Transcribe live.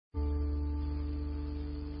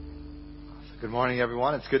Good morning,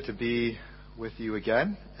 everyone. It's good to be with you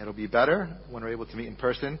again. It'll be better when we're able to meet in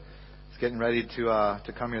person. It's getting ready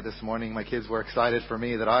to come here this morning. My kids were excited for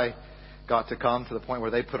me that I got to come, to the point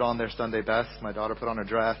where they put on their Sunday best. My daughter put on her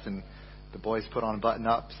dress, and the boys put on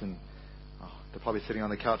button-ups, and they're probably sitting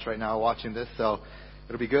on the couch right now watching this. So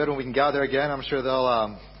it'll be good when we can gather again. I'm sure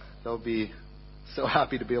they'll be so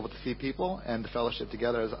happy to be able to see people and to fellowship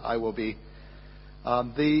together, as I will be.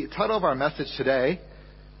 The title of our message today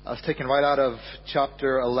is taken right out of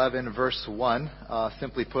chapter 11, verse 1.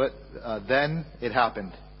 Simply put, Then it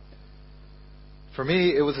happened. For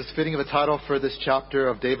me, it was as fitting of a title for this chapter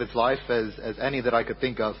of David's life as any that I could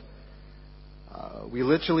think of. We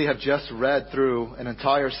literally have just read through an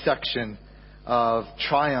entire section of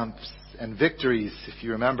triumphs and victories. If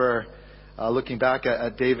you remember, looking back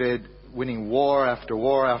at David winning war after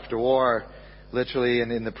war after war, literally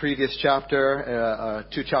in the previous chapter,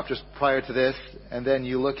 2 chapters prior to this, and then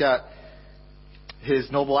you look at his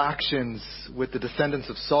noble actions with the descendants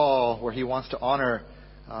of Saul, where he wants to honor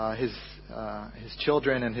his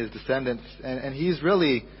children and his descendants, and he's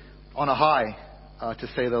really on a high, to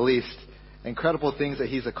say the least. Incredible things that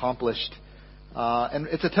he's accomplished, and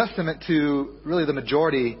it's a testament to really the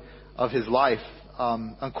majority of his life.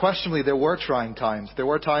 Unquestionably, there were trying times. There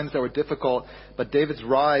were times that were difficult, but David's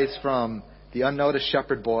rise from the unnoticed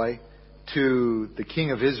shepherd boy to the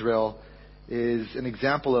king of Israel is an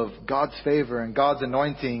example of God's favor and God's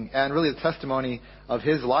anointing, and really the testimony of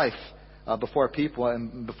his life before people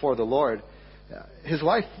and before the Lord. His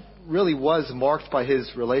life really was marked by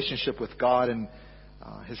his relationship with God, and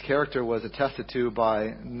his character was attested to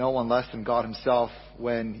by no one less than God himself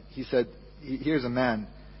when he said, "Here's a man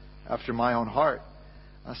after my own heart."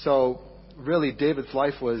 So really, David's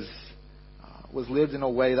life was lived in a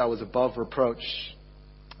way that was above reproach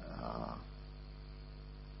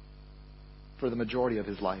for the majority of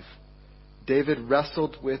his life. David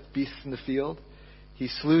wrestled with beasts in the field. He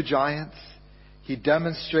slew giants. He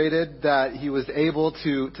demonstrated that he was able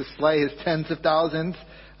to slay his tens of thousands,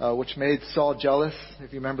 which made Saul jealous,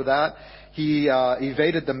 if you remember that. He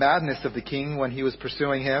evaded the madness of the king when he was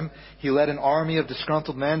pursuing him. He led an army of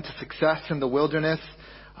disgruntled men to success in the wilderness.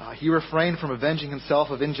 He refrained from avenging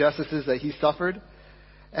himself of injustices that he suffered.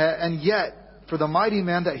 And yet, for the mighty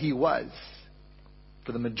man that he was,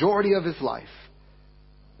 for the majority of his life,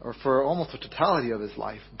 or for almost the totality of his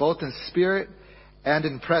life, both in spirit and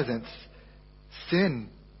in presence, sin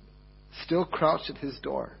still crouched at his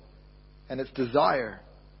door. And its desire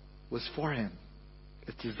was for him.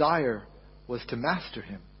 Its desire was to master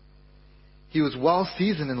him. He was well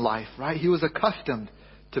seasoned in life, right? He was accustomed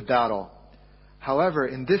to battle. However,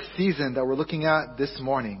 in this season that we're looking at this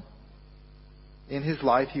morning, in his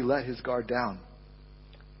life, he let his guard down.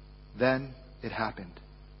 Then it happened.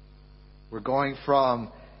 We're going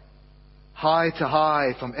from high to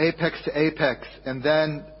high, from apex to apex, and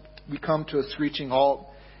then we come to a screeching halt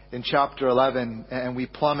in chapter 11, and we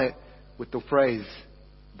plummet with the phrase,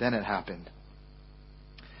 "Then it happened."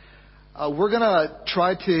 We're going to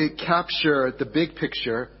try to capture the big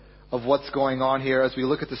picture of what's going on here as we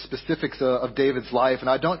look at the specifics of David's life. And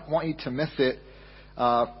I don't want you to miss it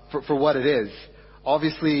for what it is.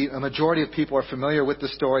 Obviously, a majority of people are familiar with the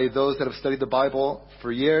story, those that have studied the Bible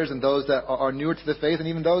for years and those that are newer to the faith, and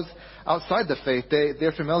even those outside the faith.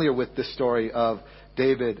 They're familiar with this story of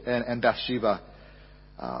David and Bathsheba.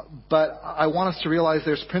 But I want us to realize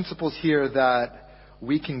there's principles here that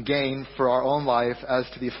we can gain for our own life as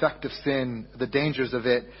to the effect of sin, the dangers of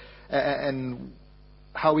it, and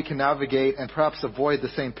how we can navigate and perhaps avoid the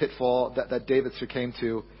same pitfall that David succumbed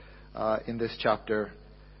to in this chapter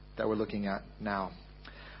that we're looking at now.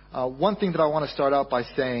 One thing that I want to start out by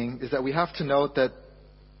saying is that we have to note that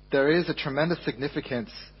there is a tremendous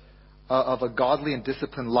significance of a godly and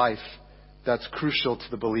disciplined life that's crucial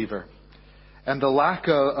to the believer. And the lack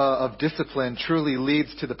of discipline truly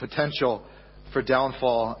leads to the potential for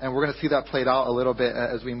downfall. And we're going to see that played out a little bit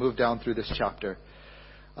as we move down through this chapter.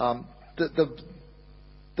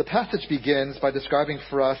 The passage begins by describing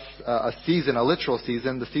for us a season, a literal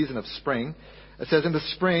season, the season of spring. It says, "In the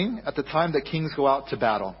spring, at the time that kings go out to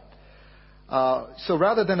battle." So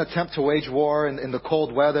rather than attempt to wage war in the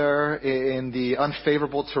cold weather, in the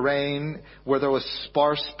unfavorable terrain, where there was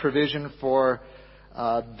sparse provision for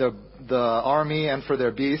the army and for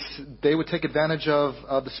their beasts, they would take advantage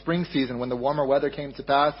of the spring season when the warmer weather came to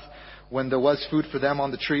pass, when there was food for them on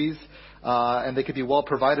the trees. And they could be well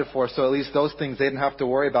provided for. So at least those things they didn't have to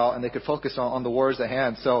worry about, and they could focus on the wars at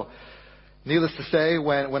hand. So needless to say,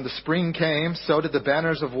 when the spring came, so did the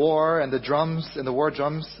banners of war and the drums and the war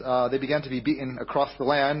drums. They began to be beaten across the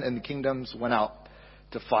land, and the kingdoms went out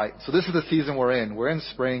to fight. So this is the season we're in. We're in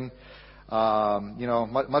spring.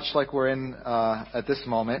 much like we're in at this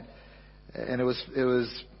moment. And it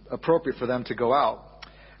was appropriate for them to go out.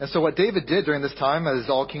 And so what David did during this time, as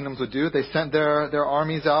all kingdoms would do, they sent their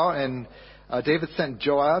armies out, and David sent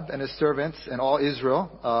Joab and his servants and all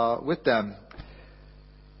Israel with them.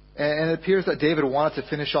 And it appears that David wanted to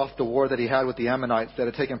finish off the war that he had with the Ammonites that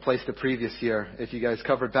had taken place the previous year. If you guys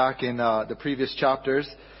covered back in the previous chapters,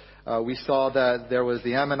 we saw that there was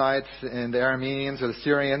the Ammonites and the Arameans or the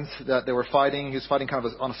Syrians that they were fighting. He was fighting kind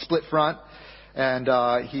of on a split front,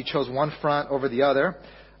 and he chose one front over the other.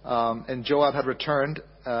 And Joab had returned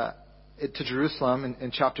to Jerusalem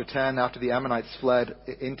in chapter 10 after the Ammonites fled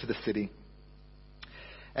into the city.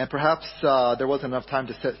 And perhaps there wasn't enough time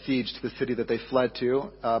to set siege to the city that they fled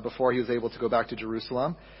to before he was able to go back to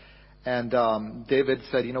Jerusalem. And David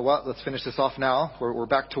said, you know what, let's finish this off now. We're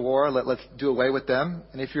back to war. Let's do away with them.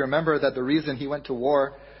 And if you remember that the reason he went to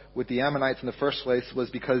war with the Ammonites in the first place was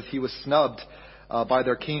because he was snubbed by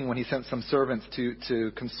their king when he sent some servants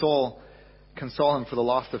to console him for the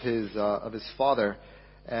loss of his father.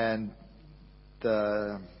 And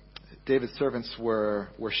David's servants were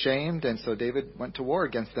shamed, and so David went to war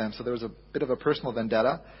against them. So there was a bit of a personal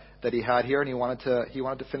vendetta that he had here, and he wanted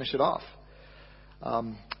to finish it off.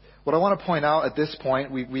 What I want to point out at this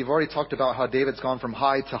point, we've already talked about how David's gone from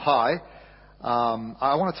high to high.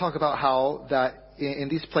 I want to talk about how that in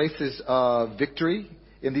these places of victory,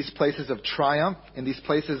 in these places of triumph, in these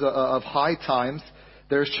places of high times,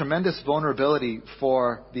 there's tremendous vulnerability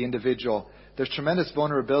for the individual. There's tremendous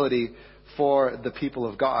vulnerability for the people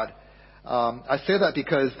of God. I say that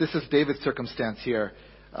because this is David's circumstance here.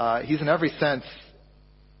 He's in every sense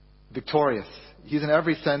victorious. He's in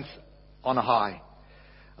every sense on a high.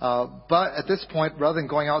 But at this point, rather than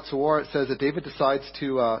going out to war, it says that David decides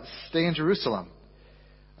to stay in Jerusalem.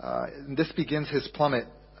 And this begins his plummet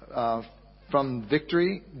from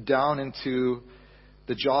victory down into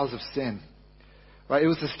the jaws of sin. Right? It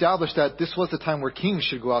was established that this was the time where kings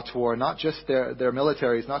should go out to war, not just their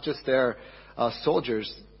militaries, not just their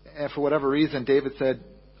soldiers. And for whatever reason, David said,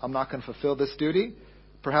 I'm not going to fulfill this duty.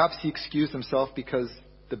 Perhaps he excused himself because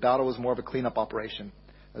the battle was more of a cleanup operation.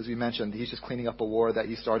 As we mentioned, he's just cleaning up a war that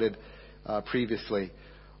he started previously.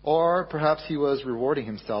 Or perhaps he was rewarding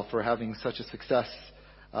himself for having such a success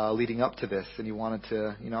leading up to this, and he wanted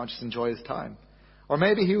to, just enjoy his time. Or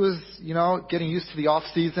maybe he was, getting used to the off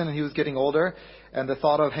season, and he was getting older, and the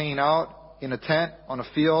thought of hanging out in a tent on a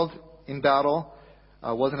field in battle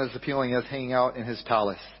wasn't as appealing as hanging out in his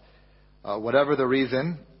palace. Whatever the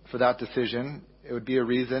reason for that decision, it would be a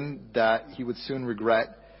reason that he would soon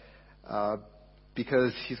regret,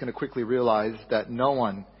 because he's going to quickly realize that no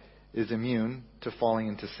one is immune to falling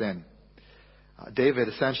into sin. David,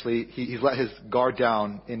 essentially, he's let his guard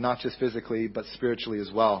down, in not just physically, but spiritually as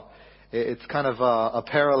well. It's kind of a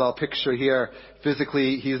parallel picture here.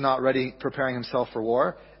 Physically, he's not ready preparing himself for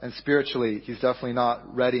war, and spiritually, he's definitely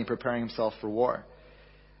not ready preparing himself for war.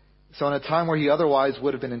 So in a time where he otherwise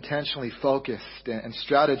would have been intentionally focused and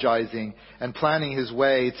strategizing and planning his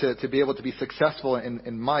way to be able to be successful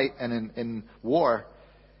in might and in war,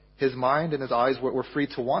 his mind and his eyes were free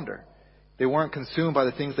to wander. They weren't consumed by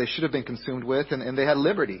the things they should have been consumed with, and they had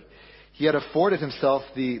liberty. He had afforded himself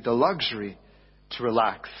the luxury to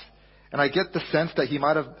relax. And I get the sense that he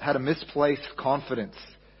might have had a misplaced confidence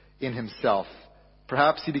in himself.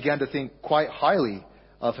 Perhaps he began to think quite highly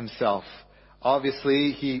of himself.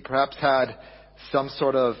 Obviously, he perhaps had some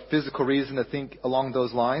sort of physical reason to think along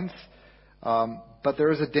those lines. But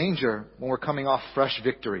there is a danger when we're coming off fresh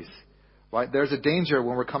victories, right? There's a danger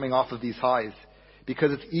when we're coming off of these highs,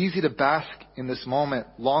 because it's easy to bask in this moment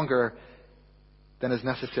longer than is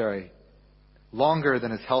necessary, longer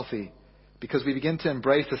than is healthy, because we begin to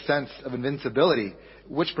embrace a sense of invincibility,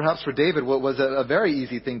 which perhaps for David was a very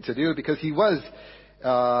easy thing to do, because he was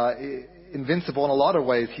invincible in a lot of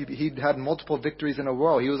ways. He'd had multiple victories in a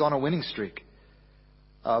row. He was on a winning streak.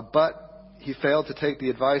 But he failed to take the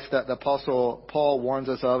advice that the Apostle Paul warns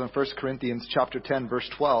us of in 1 Corinthians chapter 10, verse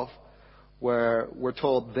 12, where we're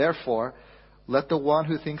told, therefore, let the one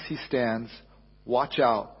who thinks he stands watch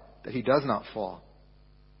out that he does not fall.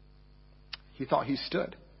 He thought he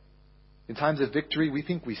stood. In times of victory, we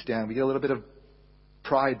think we stand. We get a little bit of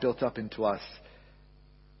pride built up into us.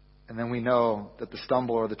 And then we know that the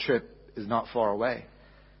stumble or the trip is not far away.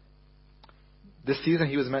 This season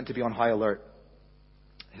he was meant to be on high alert.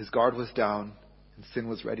 His guard was down and sin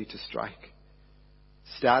was ready to strike.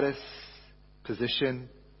 Status, position,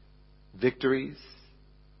 victories,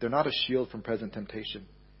 they're not a shield from present temptation.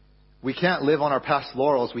 We can't live on our past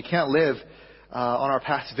laurels. We can't live on our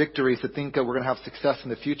past victories to think that we're going to have success in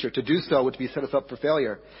the future. To do so would be set us up for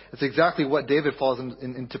failure. It's exactly what David falls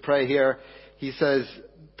into pray here. He says,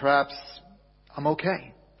 perhaps I'm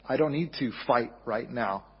okay. I don't need to fight right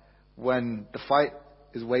now, when the fight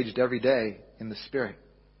is waged every day in the Spirit.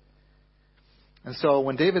 And so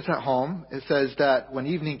when David's at home, it says that when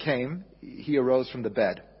evening came, he arose from the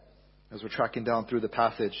bed, as we're tracking down through the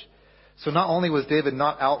passage. So not only was David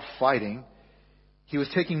not out fighting, he was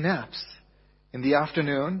taking naps in the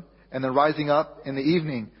afternoon and then rising up in the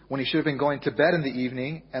evening when he should have been going to bed in the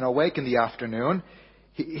evening and awake in the afternoon.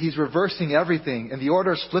 He's reversing everything, and the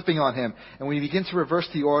order is flipping on him. And when you begin to reverse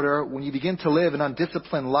the order, when you begin to live an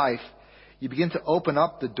undisciplined life, you begin to open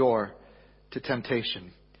up the door to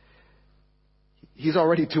temptation. He's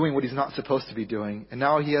already doing what he's not supposed to be doing, and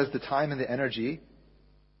now he has the time and the energy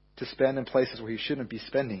to spend in places where he shouldn't be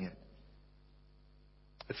spending it.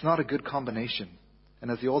 It's not a good combination.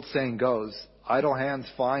 And as the old saying goes, idle hands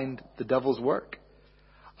find the devil's work.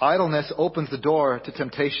 Idleness opens the door to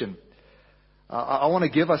temptation. I want to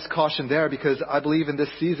give us caution there, because I believe in this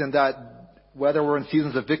season that whether we're in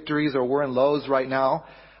seasons of victories or we're in lows right now,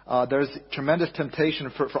 there's tremendous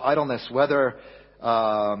temptation for idleness, whether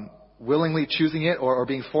willingly choosing it or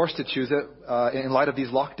being forced to choose it in light of these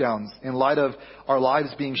lockdowns, in light of our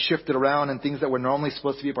lives being shifted around and things that we're normally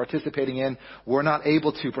supposed to be participating in, we're not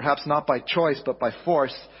able to, perhaps not by choice, but by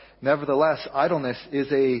force. Nevertheless, idleness is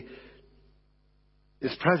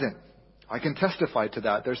present. I can testify to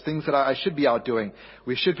that. There's things that I should be out doing.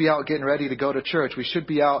 We should be out getting ready to go to church. We should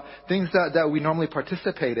be out, things that we normally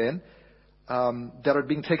participate in, that are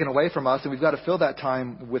being taken away from us, and we've got to fill that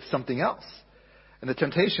time with something else. And the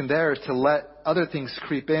temptation there is to let other things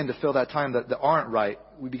creep in to fill that time that aren't right.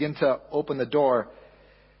 We begin to open the door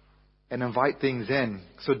and invite things in.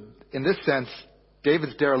 So in this sense,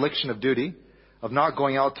 David's dereliction of duty, of not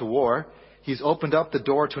going out to war, he's opened up the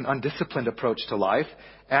door to an undisciplined approach to life.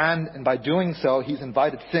 And by doing so, he's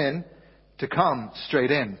invited sin to come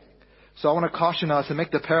straight in. So I want to caution us and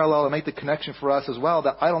make the parallel and make the connection for us as well,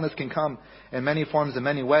 that idleness can come in many forms, in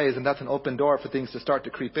many ways, and that's an open door for things to start to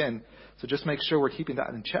creep in. So just make sure we're keeping that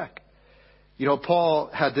in check. You know,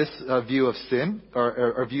 Paul had this view of sin,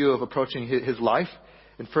 or view of approaching his life.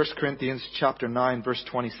 In 1 Corinthians chapter 9, verse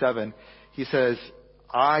 27, he says,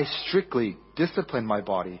 I strictly discipline my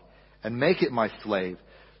body and make it my slave,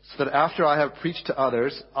 so that after I have preached to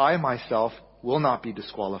others, I myself will not be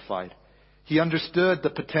disqualified. He understood the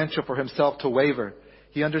potential for himself to waver.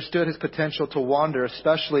 He understood his potential to wander,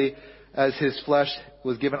 especially as his flesh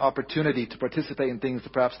was given opportunity to participate in things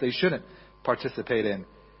that perhaps they shouldn't participate in.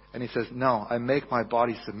 And he says, no, I make my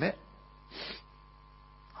body submit.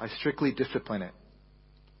 I strictly discipline it.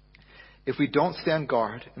 If we don't stand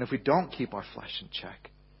guard, and if we don't keep our flesh in check,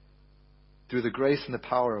 through the grace and the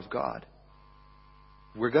power of God,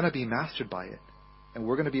 we're going to be mastered by it, and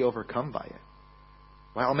we're going to be overcome by it.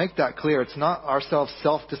 Right? I'll make that clear. It's not ourselves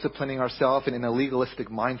self-disciplining ourselves in a legalistic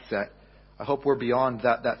mindset. I hope we're beyond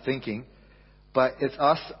that thinking. But it's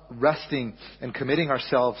us resting and committing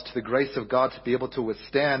ourselves to the grace of God to be able to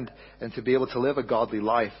withstand and to be able to live a godly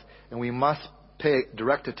life. And we must pay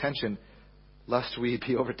direct attention lest we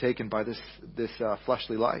be overtaken by this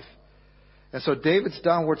fleshly life. And so David's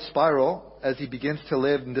downward spiral, as he begins to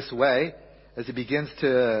live in this way, as he begins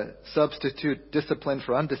to substitute discipline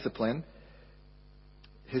for undiscipline,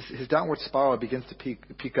 his downward spiral begins to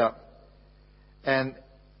peak up. And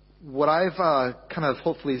what I've kind of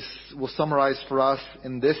hopefully will summarize for us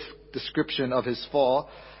in this description of his fall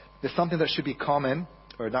is something that should be common,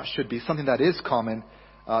 or not should be, something that is common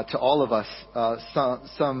to all of us.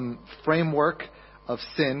 Some framework of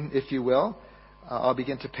sin, if you will, I'll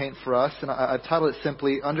begin to paint for us. And I've titled it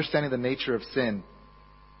simply, Understanding the Nature of Sin.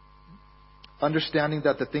 Understanding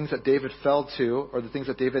that the things that David fell to, or the things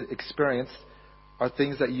that David experienced, are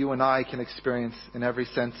things that you and I can experience in every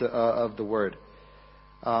sense of the word.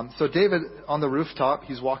 So David, on the rooftop,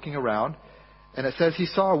 he's walking around, and it says he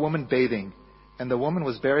saw a woman bathing, and the woman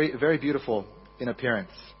was very, very beautiful in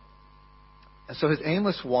appearance. And so his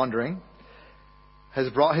aimless wandering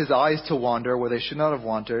has brought his eyes to wander where they should not have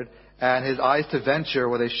wandered, and his eyes to venture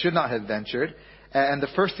where they should not have ventured. And the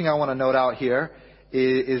first thing I want to note out here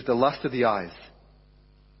is the lust of the eyes.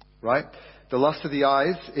 Right? The lust of the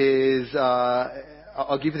eyes is,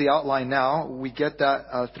 I'll give you the outline now. We get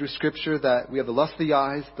that through Scripture, that we have the lust of the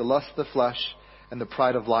eyes, the lust of the flesh, and the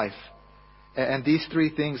pride of life. And these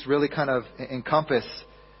three things really kind of encompass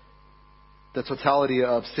the totality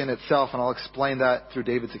of sin itself, and I'll explain that through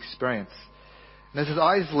David's experience. And as his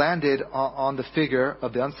eyes landed on the figure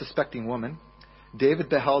of the unsuspecting woman, David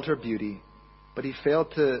beheld her beauty, but he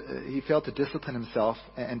failed to discipline himself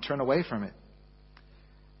and turn away from it.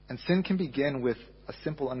 And sin can begin with a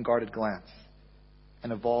simple unguarded glance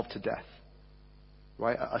and evolve to death.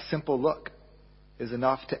 Right? A simple look is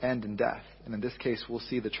enough to end in death. And in this case, we'll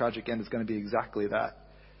see the tragic end is going to be exactly that.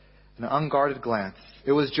 An unguarded glance.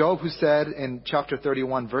 It was Job who said in chapter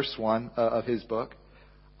 31, verse 1 of his book,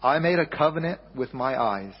 I made a covenant with my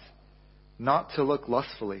eyes not to look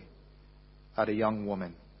lustfully at a young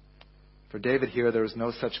woman. For David here, there was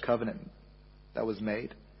no such covenant that was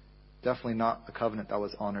made. Definitely not a covenant that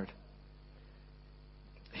was honored.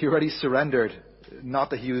 He already surrendered, not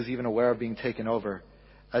that he was even aware of being taken over,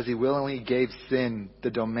 as he willingly gave sin the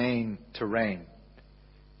domain to reign.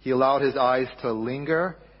 He allowed his eyes to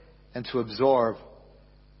linger and to absorb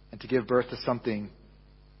and to give birth to something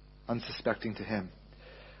unsuspecting to him.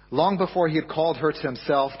 Long before he had called her to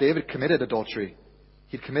himself, David committed adultery.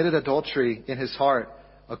 He'd committed adultery in his heart,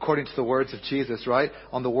 according to the words of Jesus, right?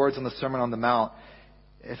 On the words on the Sermon on the Mount.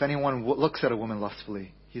 If anyone looks at a woman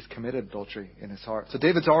lustfully, he's committed adultery in his heart. So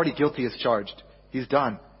David's already guilty as charged. He's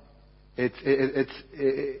done.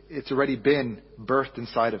 It's already been birthed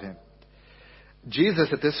inside of him. Jesus,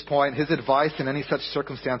 at this point, his advice in any such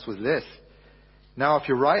circumstance was this. Now, if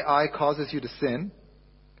your right eye causes you to sin,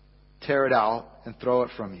 tear it out and throw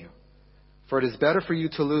it from you. For it is better for you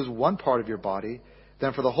to lose one part of your body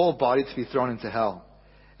than for the whole body to be thrown into hell.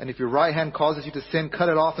 And if your right hand causes you to sin, cut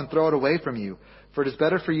it off and throw it away from you. For it is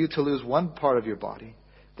better for you to lose one part of your body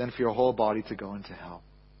than for your whole body to go into hell.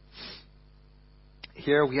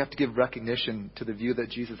 Here we have to give recognition to the view that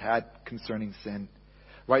Jesus had concerning sin.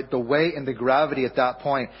 Right? The weight and the gravity at that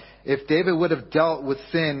point. If David would have dealt with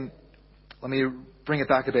sin, let me bring it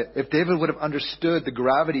back a bit. If David would have understood the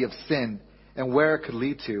gravity of sin and where it could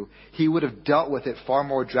lead to, he would have dealt with it far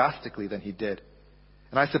more drastically than he did.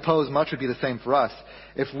 And I suppose much would be the same for us.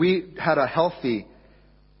 If we had a healthy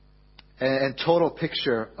and total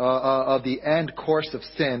picture of the end course of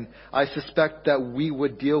sin, I suspect that we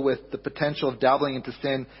would deal with the potential of dabbling into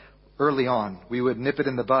sin early on. We would nip it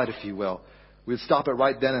in the bud, if you will. We would stop it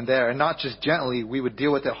right then and there. And not just gently, we would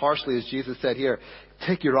deal with it harshly, as Jesus said here.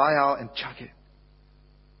 Take your eye out and chuck it.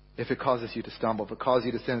 If it causes you to stumble, if it causes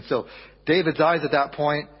you to sin. So David's eyes at that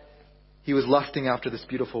point, he was lusting after this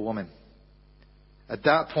beautiful woman. At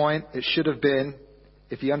that point, it should have been,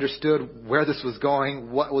 if he understood where this was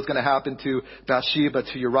going, what was going to happen to Bathsheba,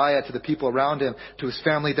 to Uriah, to the people around him, to his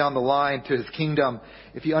family down the line, to his kingdom,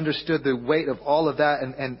 if he understood the weight of all of that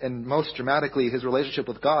and most dramatically his relationship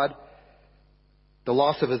with God, the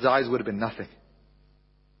loss of his eyes would have been nothing.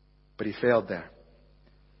 But he failed there.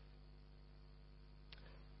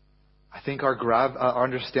 I think our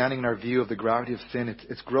understanding and our view of the gravity of sin,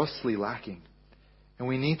 it's grossly lacking. And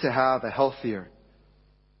we need to have a healthier,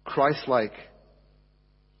 Christ-like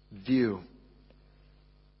view,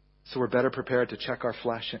 so we're better prepared to check our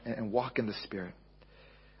flesh and walk in the Spirit.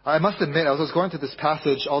 I must admit, as I was going through this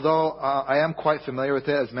passage, although I am quite familiar with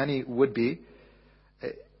it, as many would be,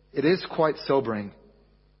 it is quite sobering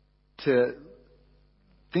to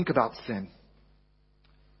think about sin,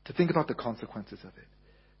 to think about the consequences of it,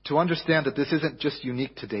 to understand that this isn't just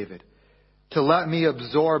unique to David, to let me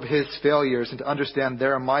absorb his failures and to understand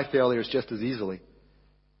there are my failures just as easily.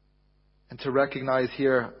 And to recognize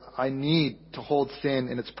here, I need to hold sin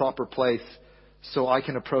in its proper place so I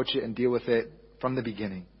can approach it and deal with it from the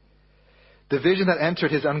beginning. The vision that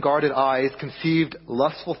entered his unguarded eyes conceived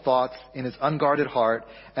lustful thoughts in his unguarded heart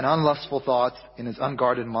and unlustful thoughts in his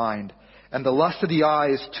unguarded mind. And the lust of the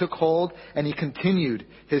eyes took hold and he continued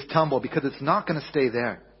his tumble because it's not going to stay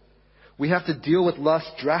there. We have to deal with lust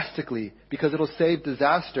drastically because it'll save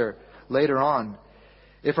disaster later on.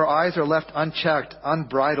 If our eyes are left unchecked,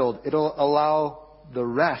 unbridled, it'll allow the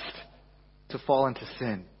rest to fall into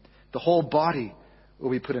sin. The whole body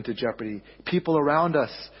will be put into jeopardy. People around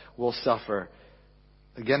us will suffer.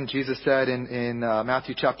 Again, Jesus said in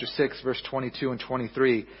Matthew chapter 6, verse 22 and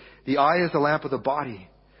 23, the eye is the lamp of the body.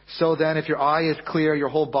 So then, if your eye is clear, your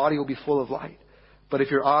whole body will be full of light. But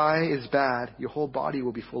if your eye is bad, your whole body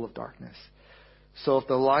will be full of darkness. So if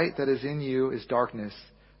the light that is in you is darkness,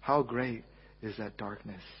 how great is that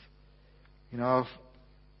darkness? You know,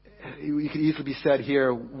 it could easily be said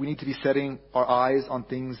here, we need to be setting our eyes on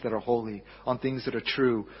things that are holy, on things that are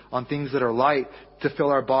true, on things that are light, to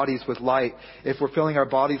fill our bodies with light. If we're filling our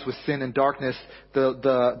bodies with sin and darkness,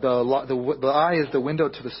 the eye is the window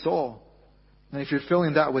to the soul. And if you're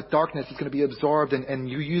filling that with darkness, it's going to be absorbed, and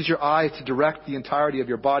you use your eye to direct the entirety of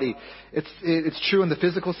your body. It's true in the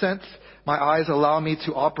physical sense. My eyes allow me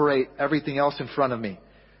to operate everything else in front of me.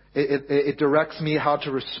 It directs me how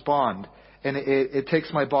to respond. And it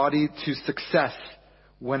takes my body to success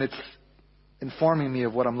when it's informing me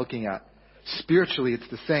of what I'm looking at. Spiritually, it's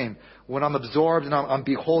the same. When I'm absorbed and I'm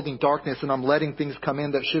beholding darkness and I'm letting things come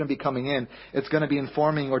in that shouldn't be coming in, it's going to be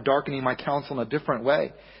informing or darkening my counsel in a different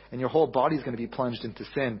way. And your whole body is going to be plunged into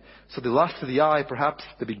sin. So the lust of the eye, perhaps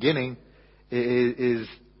the beginning, is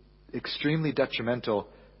extremely detrimental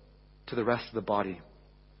to the rest of the body.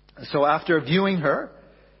 So after viewing her,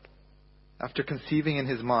 after conceiving in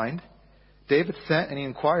his mind, David sent and he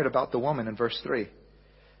inquired about the woman in verse 3.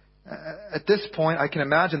 At this point, I can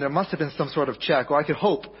imagine there must have been some sort of check, or I could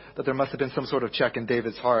hope that there must have been some sort of check in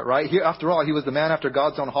David's heart, right? Here, after all, he was the man after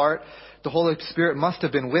God's own heart. The Holy Spirit must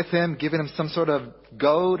have been with him, giving him some sort of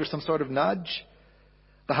goad or some sort of nudge.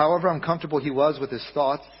 But however uncomfortable he was with his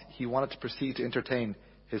thoughts, he wanted to proceed to entertain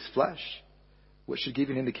his flesh, which should give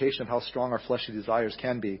you an indication of how strong our fleshly desires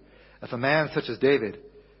can be. If a man such as David,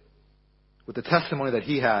 with the testimony that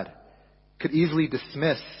he had, could easily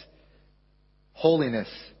dismiss holiness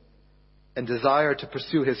and desire to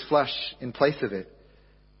pursue his flesh in place of it,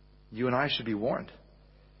 you and I should be warned.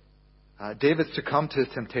 David succumbed to his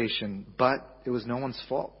temptation, but it was no one's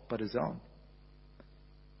fault but his own.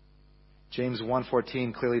 James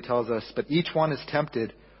 1:14 clearly tells us, but each one is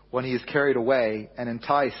tempted when he is carried away and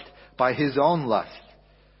enticed by his own lust.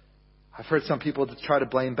 I've heard some people try to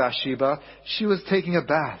blame Bathsheba. She was taking a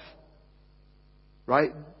bath.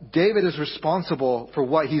 Right? David is responsible for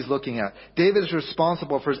what he's looking at. David is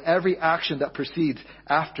responsible for every action that proceeds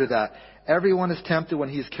after that. Everyone is tempted when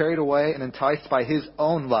he's carried away and enticed by his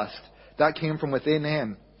own lust. That came from within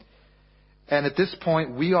him. And at this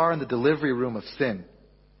point, we are in the delivery room of sin.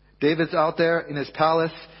 David's out there in his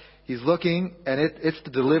palace. He's looking, and it's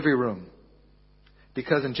the delivery room.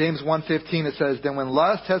 Because in James 1:15 it says, then when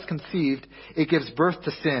lust has conceived, it gives birth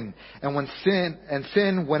to sin. And when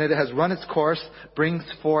sin, when it has run its course, brings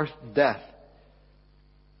forth death.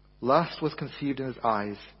 Lust was conceived in his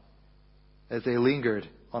eyes as they lingered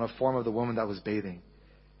on a form of the woman that was bathing.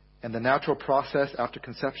 And the natural process after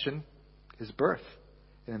conception is birth.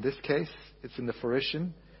 And in this case, it's in the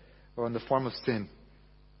fruition or in the form of sin.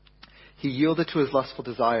 He yielded to his lustful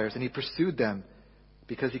desires and he pursued them.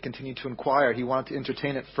 Because he continued to inquire. He wanted to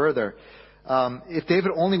entertain it further. If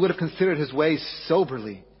David only would have considered his ways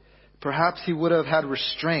soberly, perhaps he would have had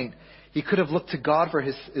restraint. He could have looked to God for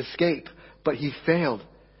his escape, but he failed.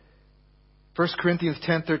 1 Corinthians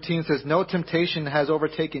 10:13 says, no temptation has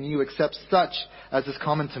overtaken you except such as is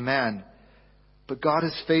common to man. But God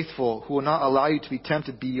is faithful, who will not allow you to be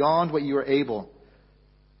tempted beyond what you are able.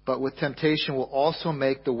 But with temptation will also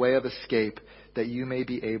make the way of escape that you may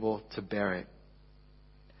be able to bear it.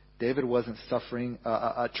 David wasn't suffering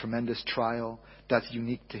a tremendous trial that's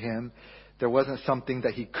unique to him. There wasn't something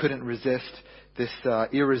that he couldn't resist, this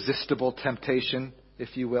irresistible temptation,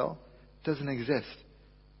 if you will. It doesn't exist.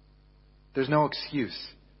 There's no excuse.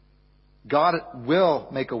 God will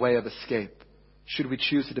make a way of escape, should we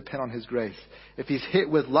choose to depend on his grace. If he's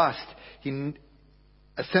hit with lust, he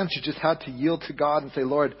essentially just had to yield to God and say,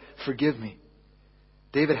 Lord, forgive me.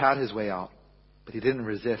 David had his way out, but he didn't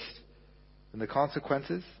resist. And the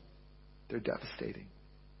consequences, they're devastating.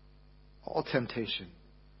 All temptation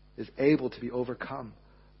is able to be overcome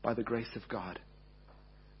by the grace of God.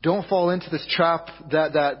 Don't fall into this trap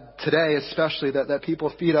that today, especially, that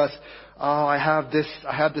people feed us. Oh, I have this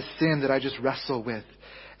sin that I just wrestle with.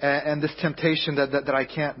 And this temptation that I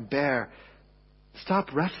can't bear.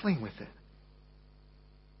 Stop wrestling with it.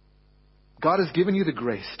 God has given you the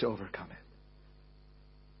grace to overcome it.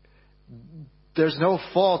 There's no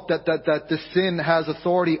fault that the sin has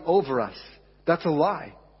authority over us. That's a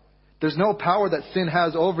lie. There's no power that sin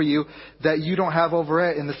has over you that you don't have over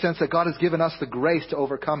it, in the sense that God has given us the grace to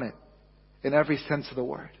overcome it in every sense of the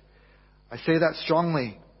word. I say that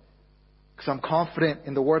strongly because I'm confident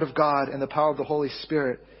in the Word of God and the power of the Holy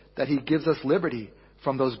Spirit that He gives us liberty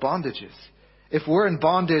from those bondages. If we're in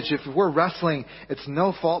bondage, if we're wrestling, it's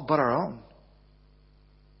no fault but our own.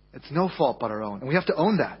 It's no fault but our own. And we have to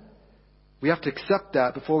own that. We have to accept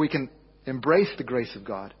that before we can embrace the grace of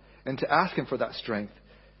God and to ask Him for that strength.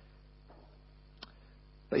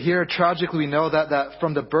 But here, tragically, we know that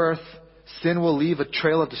from the birth, sin will leave a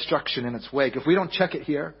trail of destruction in its wake. If we don't check it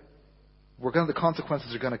here, the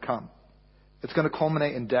consequences are going to come. It's going to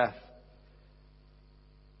culminate in death.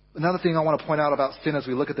 Another thing I want to point out about sin as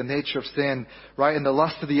we look at the nature of sin, right, and the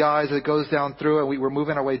lust of the eyes that goes down through, and we're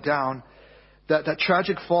moving our way down, that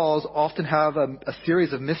tragic falls often have a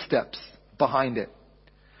series of missteps behind it.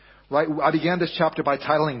 Right? I began this chapter by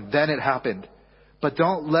titling, Then It Happened. But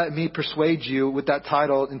don't let me persuade you with that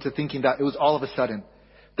title into thinking that it was all of a sudden,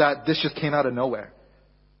 that this just came out of nowhere.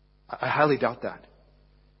 I highly doubt that.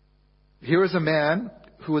 Here is a man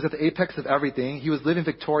who was at the apex of everything. He was living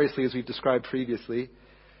victoriously, as we've described previously.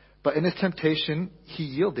 But in his temptation, he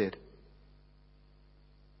yielded.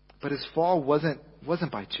 But his fall wasn't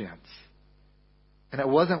by chance. And it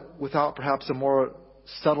wasn't without perhaps a more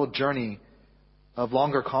subtle journey of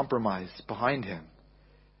longer compromise behind him.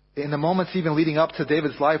 In the moments even leading up to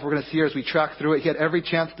David's life, we're going to see here as we track through it, he had every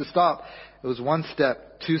chance to stop. It was 1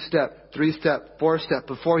 step, 2 step, 3 step, 4 step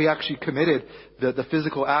before he actually committed the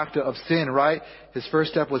physical act of sin, right? His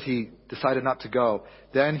first step was he decided not to go.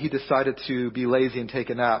 Then he decided to be lazy and take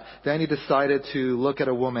a nap. Then he decided to look at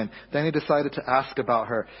a woman. Then he decided to ask about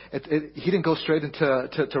her. He didn't go straight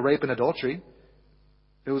into rape and adultery.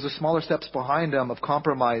 It was the smaller steps behind him of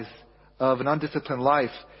compromise, of an undisciplined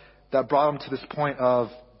life that brought him to this point of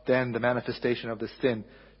then the manifestation of the sin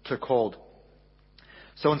took hold.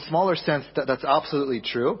 So in smaller sense, that's absolutely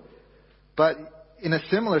true. But in a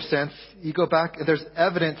similar sense, you go back and there's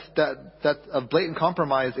evidence that of blatant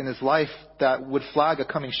compromise in his life that would flag a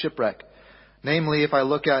coming shipwreck. Namely, if I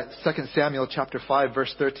look at 2 Samuel chapter 5,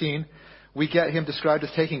 verse 13, we get him described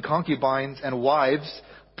as taking concubines and wives,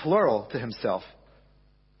 plural, to himself.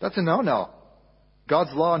 That's a no-no.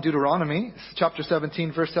 God's law in Deuteronomy, chapter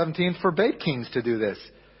 17, verse 17, forbade kings to do this.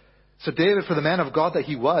 So David, for the man of God that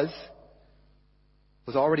he was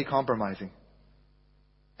already compromising.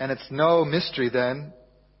 And it's no mystery then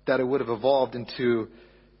that it would have evolved into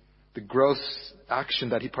the gross action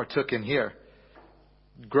that he partook in here.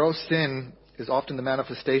 Gross sin is often the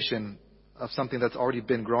manifestation of something that's already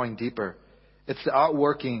been growing deeper. It's the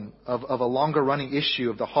outworking of a longer running issue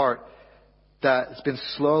of the heart that's been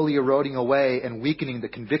slowly eroding away and weakening the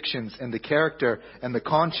convictions and the character and the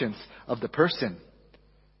conscience of the person.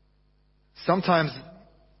 Sometimes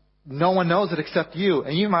no one knows it except you,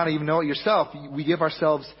 and you might not even know it yourself. We give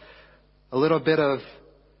ourselves a little bit of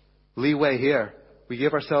leeway here. We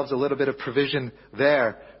give ourselves a little bit of provision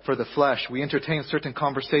there for the flesh. We entertain certain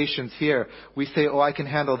conversations here. We say, oh, I can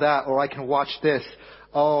handle that, or I can watch this.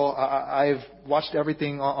 Oh, I've watched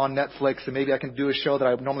everything on Netflix, and maybe I can do a show that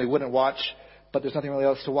I normally wouldn't watch, but there's nothing really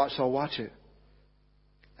else to watch, so I'll watch it.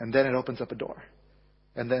 And then it opens up a door.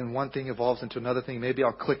 And then one thing evolves into another thing. Maybe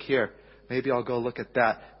I'll click here. Maybe I'll go look at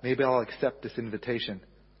that. Maybe I'll accept this invitation.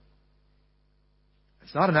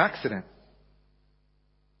 It's not an accident.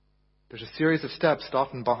 There's a series of steps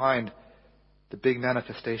often behind the big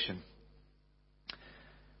manifestation.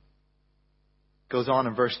 Goes on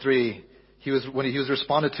in verse 3. When he was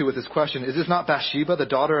responded to with this question, is this not Bathsheba, the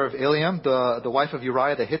daughter of Eliam, the wife of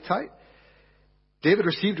Uriah the Hittite? David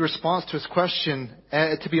received a response to his question,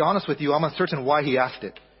 and to be honest with you, I'm uncertain why he asked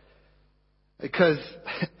it. Because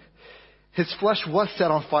his flesh was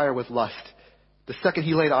set on fire with lust. The second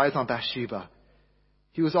he laid eyes on Bathsheba,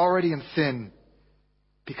 he was already in sin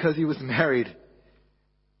because he was married.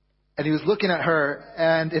 And he was looking at her,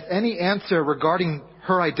 and if any answer regarding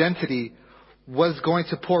her identity was going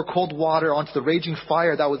to pour cold water onto the raging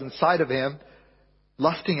fire that was inside of him,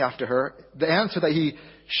 lusting after her, the answer that he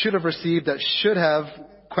should have received that should have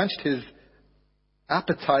quenched his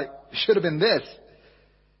appetite should have been this.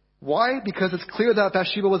 Why? Because it's clear that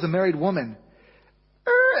Bathsheba was a married woman.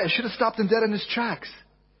 I should have stopped him dead in his tracks.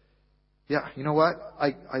 Yeah, you know what?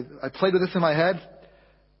 I played with this in my head.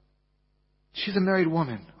 She's a married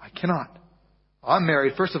woman. I cannot. I'm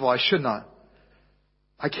married. First of all, I should not.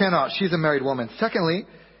 I cannot. She's a married woman. Secondly,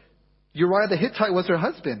 Uriah the Hittite was her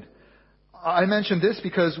husband. I mention this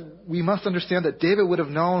because we must understand that David would have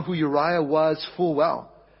known who Uriah was full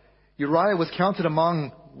well. Uriah was counted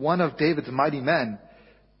among one of David's mighty men.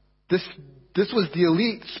 This was the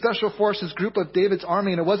elite special forces group of David's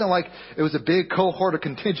army, and it wasn't like it was a big cohort or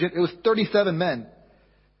contingent. It was 37 men.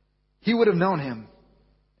 He would have known him.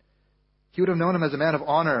 He would have known him as a man of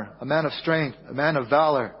honor, a man of strength, a man of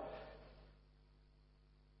valor.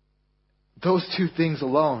 Those two things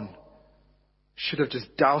alone should have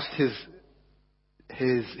just doused his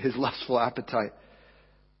lustful appetite.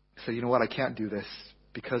 He said, you know what, I can't do this.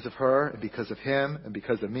 Because of her, and because of him, and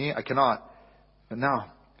because of me, I cannot. But no.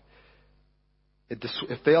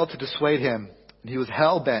 It failed to dissuade him. And he was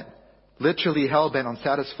hell-bent, literally hell-bent on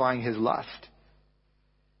satisfying his lust.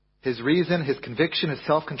 His reason, his conviction, his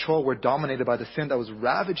self-control were dominated by the sin that was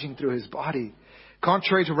ravaging through his body.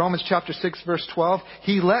 Contrary to Romans chapter 6, verse 12,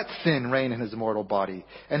 he let sin reign in his mortal body,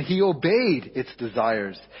 and he obeyed its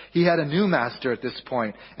desires. He had a new master at this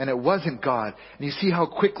point, and it wasn't God. And you see how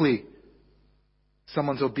quickly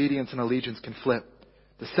someone's obedience and allegiance can flip.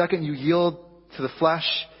 The second you yield to the flesh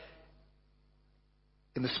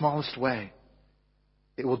in the smallest way,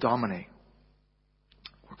 it will dominate.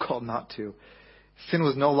 We're called not to. Sin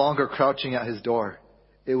was no longer crouching at his door.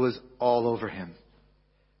 It was all over him.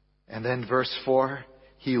 And then verse 4,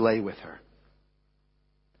 he lay with her.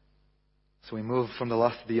 So he moved from the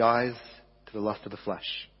lust of the eyes to the lust of the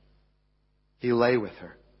flesh. He lay with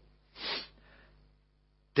her.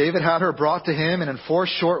 David had her brought to him, and in 4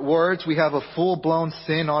 short words, we have a full-blown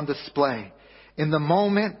sin on display. In the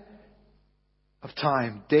moment of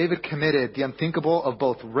time, David committed the unthinkable of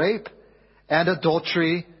both rape and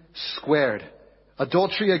adultery squared.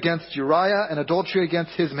 Adultery against Uriah and adultery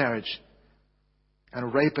against his marriage.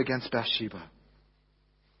 And rape against Bathsheba.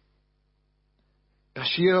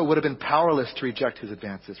 Bathsheba would have been powerless to reject his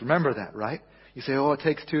advances. Remember that, right? You say, oh, it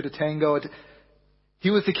takes 2 to tango.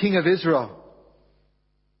 He was the king of Israel.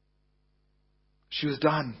 She was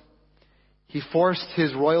done. He forced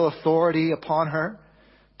his royal authority upon her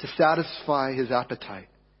to satisfy his appetite.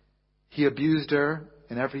 He abused her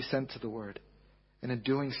in every sense of the word. And in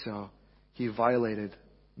doing so, he violated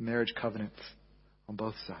marriage covenants on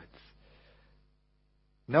both sides.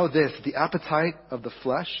 Know this, the appetite of the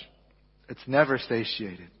flesh, it's never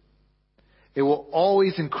satiated. It will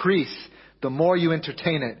always increase the more you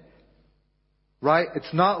entertain it. Right?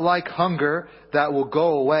 It's not like hunger that will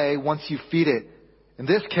go away once you feed it. In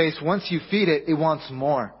this case, once you feed it, it wants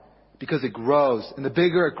more because it grows. And the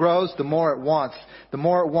bigger it grows, the more it wants. The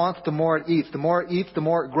more it wants, the more it eats. The more it eats, the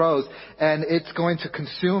more it grows. And it's going to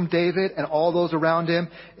consume David and all those around him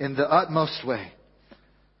in the utmost way.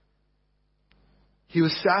 He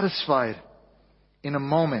was satisfied in a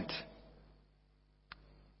moment.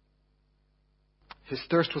 His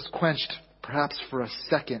thirst was quenched, perhaps for a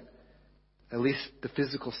second, at least the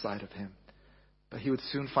physical side of him. But he would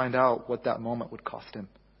soon find out what that moment would cost him.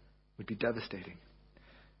 It would be devastating.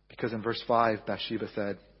 Because in verse 5, Bathsheba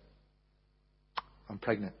said, I'm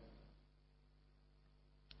pregnant.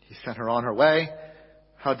 He sent her on her way.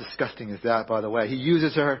 How disgusting is that, by the way? He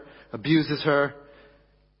uses her, abuses her,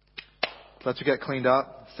 lets her get cleaned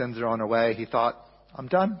up, sends her on her way. He thought, I'm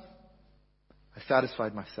done. I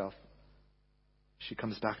satisfied myself. She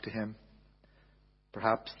comes back to him.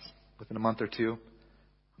 Perhaps within a month or 2,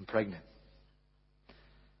 I'm pregnant.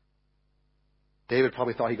 David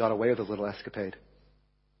probably thought he got away with a little escapade.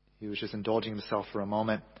 He was just indulging himself for a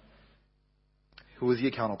moment. Who was he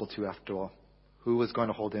accountable to after all? Who was going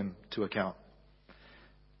to hold him to account?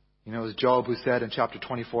 You know, it was Job who said in chapter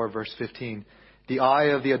 24, verse 15, the eye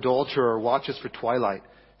of the adulterer watches for twilight,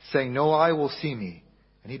 saying, no eye will see me.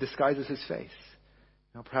 And he disguises his face.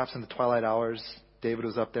 You know, perhaps in the twilight hours, David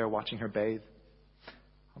was up there watching her bathe.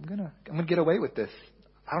 I'm gonna get away with this.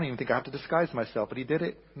 I don't even think I have to disguise myself, but he did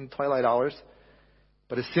it in the twilight hours.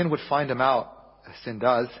 But his sin would find him out, as sin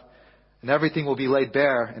does, and everything will be laid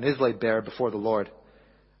bare and is laid bare before the Lord.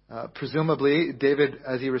 Presumably, David,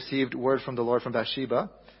 as he received word from the Lord from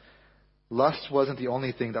Bathsheba, lust wasn't the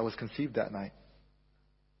only thing that was conceived that night.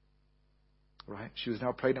 Right? She was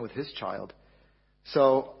now pregnant with his child.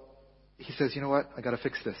 So he says, you know what? I got to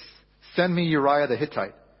fix this. Send me Uriah the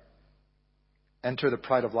Hittite. Enter the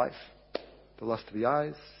pride of life. The lust of the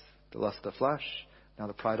eyes, the lust of the flesh, now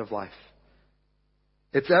the pride of life.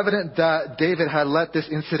 It's evident that David had let this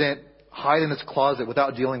incident hide in his closet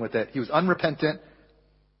without dealing with it. He was unrepentant.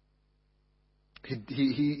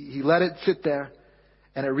 He let it sit there,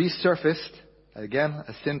 and it resurfaced. Again,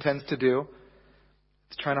 as sin tends to do.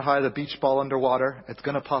 It's trying to hide a beach ball underwater. It's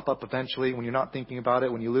going to pop up eventually when you're not thinking about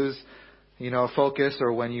it, when you lose, focus,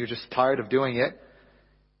 or when you're just tired of doing it.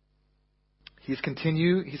 He's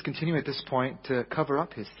continuing at this point to cover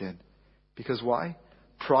up his sin. Because why?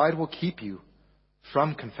 Pride will keep you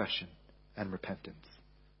from confession and repentance.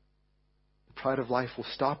 The pride of life will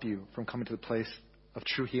stop you from coming to the place of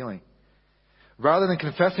true healing. Rather than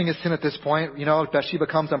confessing his sin at this point, Bathsheba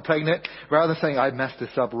comes, I'm pregnant. Rather than saying, I messed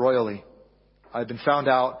this up royally. I've been found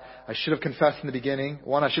out. I should have confessed in the beginning.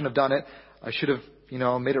 One, I shouldn't have done it. I should have,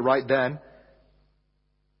 made it right then.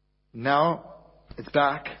 Now it's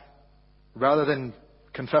back. Rather than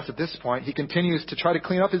confess at this point, he continues to try to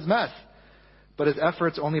clean up his mess. But his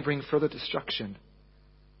efforts only bring further destruction.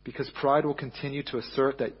 Because pride will continue to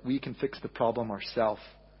assert that we can fix the problem ourselves.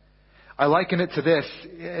 I liken it to this.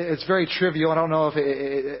 It's very trivial. I don't know if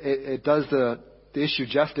it does the issue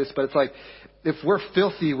justice, but it's like if we're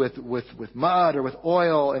filthy with mud or with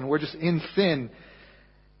oil and we're just in sin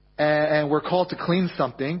and we're called to clean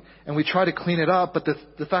something and we try to clean it up, but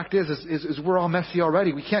the fact is we're all messy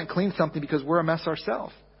already. We can't clean something because we're a mess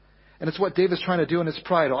ourselves. And it's what David's trying to do in his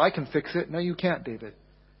pride. Oh, I can fix it. No, you can't, David.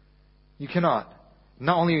 You cannot.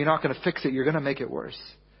 Not only are you not going to fix it, you're going to make it worse.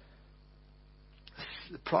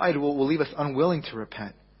 Pride will leave us unwilling to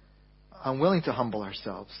repent, unwilling to humble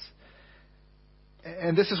ourselves.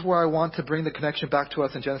 And this is where I want to bring the connection back to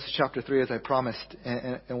us in Genesis chapter 3, as I promised,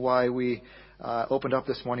 and why we opened up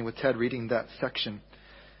this morning with Ted reading that section.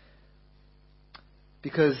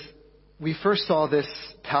 Because we first saw this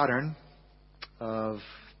pattern of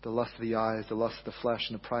the lust of the eyes, the lust of the flesh,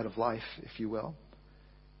 and the pride of life, if you will,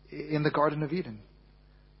 in the Garden of Eden,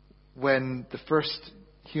 when the first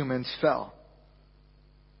humans fell.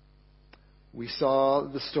 We saw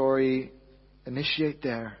the story initiate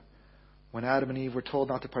there when Adam and Eve were told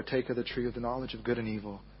not to partake of the tree of the knowledge of good and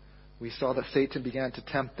evil. We saw that Satan began to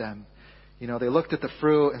tempt them. They looked at the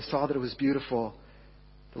fruit and saw that it was beautiful.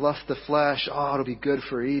 The lust of the flesh, it'll be good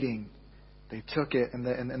for eating. They took it,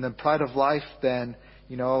 and the pride of life then,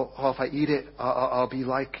 if I eat it, I'll be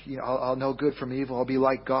like, I'll know good from evil. I'll be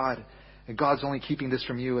like God. And God's only keeping this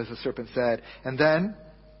from you, as the serpent said. And then,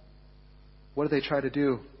 what do they try to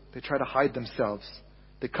do? They try to hide themselves.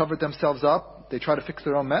 They covered themselves up. They try to fix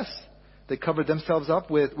their own mess. They covered themselves up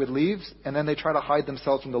with leaves, and then they try to hide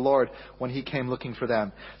themselves from the Lord when He came looking for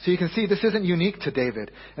them. So you can see this isn't unique to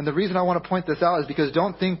David. And the reason I want to point this out is because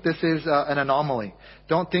don't think this is an anomaly.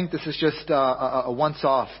 Don't think this is just a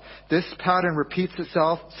once-off. This pattern repeats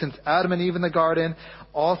itself since Adam and Eve in the garden,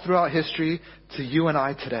 all throughout history, to you and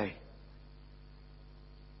I today.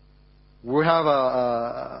 We have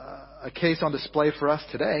a case on display for us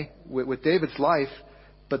today with David's life,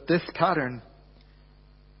 but this pattern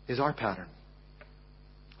is our pattern.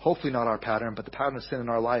 Hopefully not our pattern, but the pattern of sin in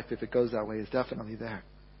our life, if it goes that way, is definitely there.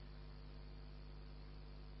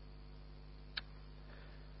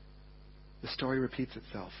 The story repeats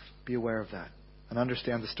itself. Be aware of that and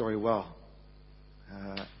understand the story well.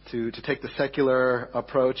 To take the secular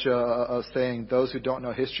approach of saying those who don't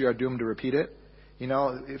know history are doomed to repeat it.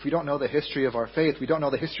 If we don't know the history of our faith, we don't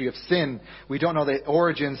know the history of sin, we don't know the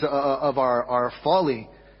origins of our folly,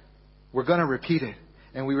 we're going to repeat it.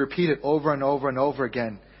 And we repeat it over and over and over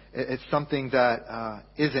again. It's something that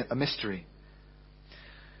isn't a mystery.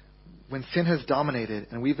 When sin has dominated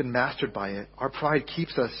and we've been mastered by it, our pride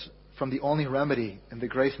keeps us from the only remedy and the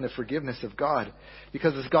grace and the forgiveness of God.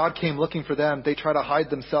 Because as God came looking for them, they try to hide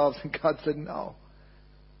themselves, and God said, no.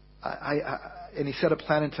 And He set a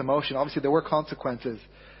plan into motion. Obviously, there were consequences,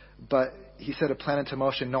 but He set a plan into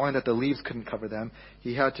motion knowing that the leaves couldn't cover them.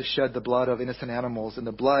 He had to shed the blood of innocent animals, and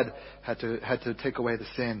the blood had to take away the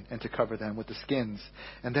sin and to cover them with the skins.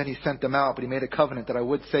 And then He sent them out, but He made a covenant that He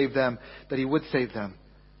would save them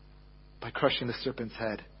by crushing the serpent's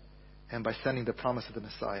head and by sending the promise of the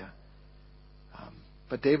Messiah.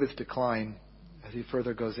 But David's decline, as he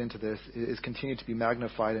further goes into this, is continued to be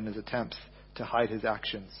magnified in his attempts to hide his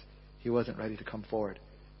actions. He wasn't ready to come forward.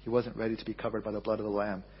 He wasn't ready to be covered by the blood of the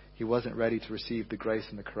Lamb. He wasn't ready to receive the grace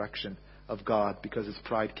and the correction of God because his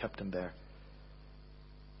pride kept him there.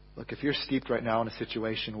 Look, if you're steeped right now in a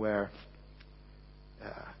situation where,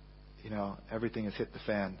 everything has hit the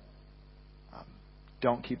fan,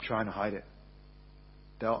 don't keep trying to hide it.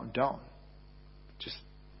 Don't. Just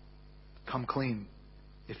come clean,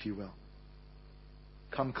 if you will.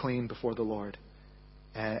 Come clean before the Lord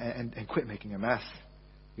and quit making a mess.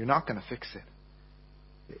 You're not going to fix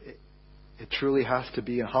it. It truly has to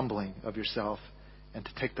be a humbling of yourself and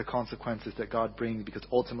to take the consequences that God brings, because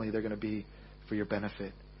ultimately they're going to be for your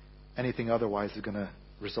benefit. Anything otherwise is going to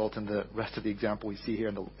result in the rest of the example we see here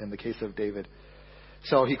in the case of David.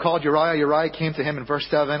 So he called Uriah. Uriah came to him in verse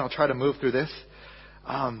 7. I'll try to move through this.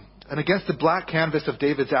 And against the black canvas of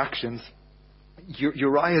David's actions,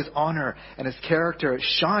 Uriah's honor and his character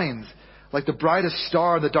shines like the brightest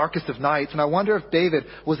star in the darkest of nights. And I wonder if David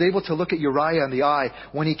was able to look at Uriah in the eye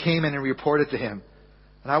when he came in and reported to him.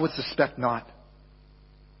 And I would suspect not.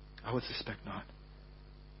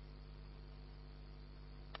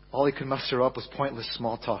 All he could muster up was pointless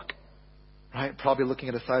small talk. Right? Probably looking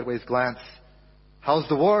at a sideways glance. How's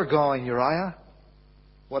the war going, Uriah?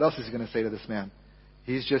 What else is he going to say to this man?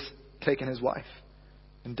 He's just taken his wife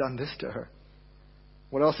and done this to her.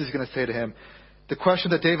 What else is he going to say to him? The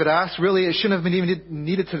question that David asked, really, it shouldn't have been even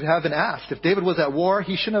needed to have been asked. If David was at war,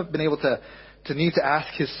 he shouldn't have been able to need to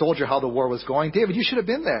ask his soldier how the war was going. David, you should have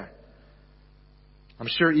been there. I'm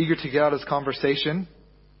sure eager to get out his conversation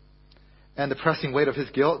and the pressing weight of his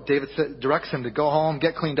guilt, David directs him to go home,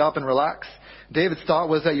 get cleaned up, and relax. David's thought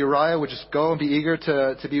was that Uriah would just go and be eager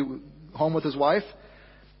to be home with his wife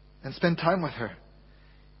and spend time with her.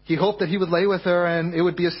 He hoped that he would lay with her, and it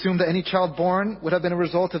would be assumed that any child born would have been a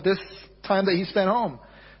result of this time that he spent home.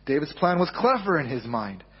 David's plan was clever in his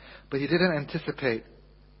mind, but he didn't anticipate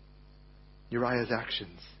Uriah's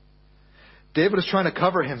actions. David was trying to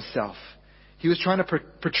cover himself. He was trying to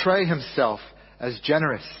portray himself as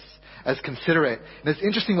generous, as considerate. And it's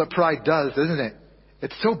interesting what pride does, isn't it?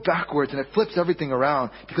 It's so backwards and it flips everything around,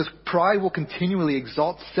 because pride will continually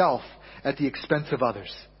exalt self at the expense of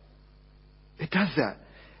others. It does that.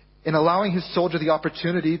 In allowing his soldier the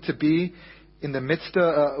opportunity to be in the midst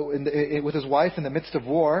with his wife in the midst of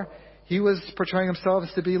war, he was portraying himself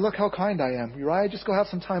as to be, look how kind I am. Uriah, just go have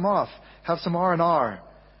some time off. Have some R&R.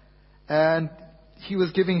 And he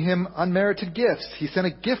was giving him unmerited gifts. He sent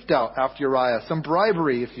a gift out after Uriah, some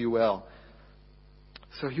bribery, if you will.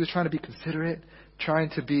 So he was trying to be considerate, trying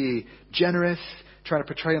to be generous, trying to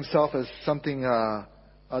portray himself as something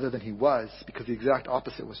other than he was, because the exact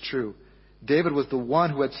opposite was true. David was the one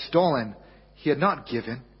who had stolen. He had not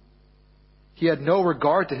given. He had no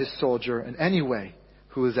regard to his soldier in any way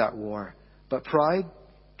who was at war. But pride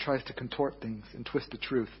tries to contort things and twist the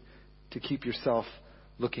truth to keep yourself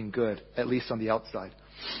looking good, at least on the outside.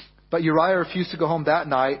 But Uriah refused to go home that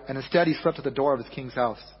night, and instead he slept at the door of his king's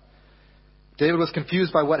house. David was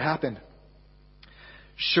confused by what happened.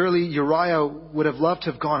 Surely Uriah would have loved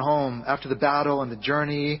to have gone home after the battle and the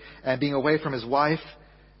journey and being away from his wife.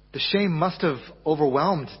 The shame must have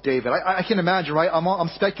overwhelmed David. I can imagine, right? I'm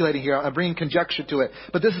speculating here. I'm bringing conjecture to it.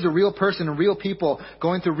 But this is a real person and real people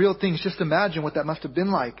going through real things. Just imagine what that must have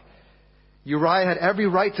been like. Uriah had every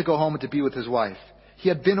right to go home and to be with his wife. He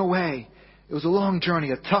had been away. It was a long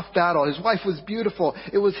journey, a tough battle. His wife was beautiful.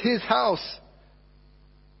 It was his house.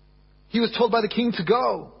 He was told by the king to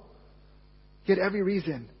go. He had every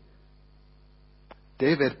reason.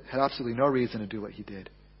 David had absolutely no reason to do what he did.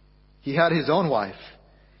 He had his own wife.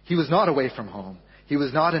 He was not away from home. He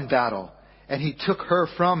was not in battle. And he took her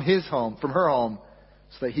from her home,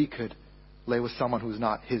 so that he could lay with someone who was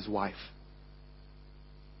not his wife.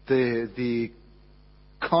 The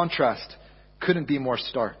contrast couldn't be more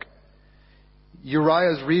stark.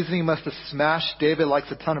 Uriah's reasoning must have smashed David like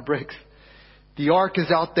a ton of bricks. The ark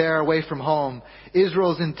is out there away from home.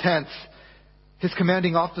 Israel's in tents. His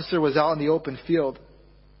commanding officer was out in the open field.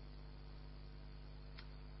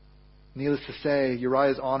 Needless to say,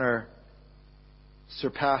 Uriah's honor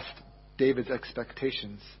surpassed David's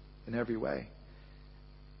expectations in every way.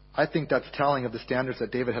 I think that's telling of the standards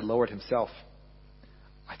that David had lowered himself.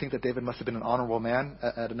 I think that David must have been an honorable man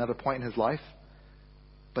at another point in his life,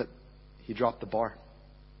 but he dropped the bar.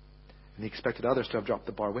 And he expected others to have dropped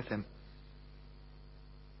the bar with him.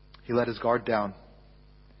 He let his guard down.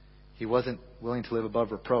 He wasn't willing to live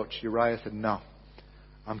above reproach. Uriah said, no,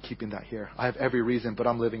 I'm keeping that here. I have every reason, but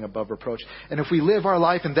I'm living above reproach. And if we live our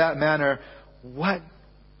life in that manner, what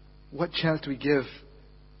chance do we give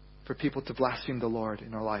for people to blaspheme the Lord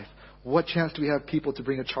in our life? What chance do we have people to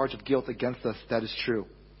bring a charge of guilt against us that is true?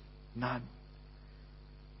 None.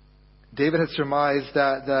 David had surmised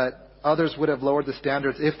that others would have lowered the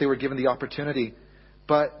standards if they were given the opportunity,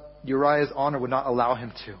 but Uriah's honor would not allow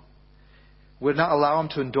him to. Would not allow him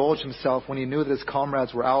to indulge himself when he knew that his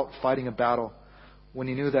comrades were out fighting a battle, when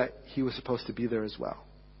he knew that he was supposed to be there as well.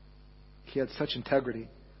 He had such integrity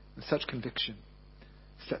and such conviction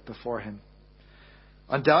set before him.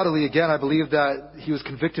 Undoubtedly, again, I believe that he was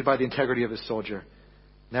convicted by the integrity of his soldier.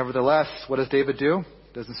 Nevertheless, what does David do?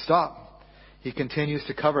 Doesn't stop. He continues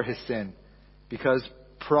to cover his sin, because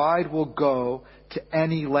pride will go to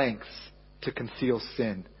any lengths to conceal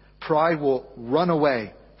sin. Pride will run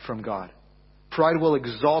away from God. Pride will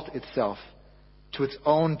exalt itself to its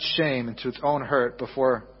own shame and to its own hurt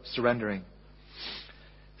before surrendering.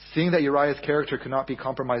 Seeing that Uriah's character could not be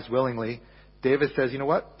compromised willingly, David says, you know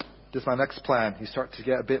what? This is my next plan. He starts to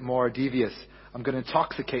get a bit more devious. I'm going to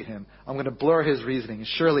intoxicate him. I'm going to blur his reasoning. And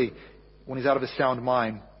surely, when he's out of his sound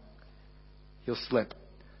mind, he'll slip.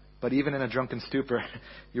 But even in a drunken stupor,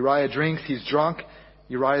 Uriah drinks, he's drunk.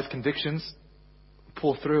 Uriah's convictions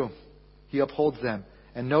pull through. He upholds them.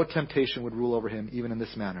 And no temptation would rule over him, even in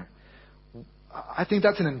this manner. I think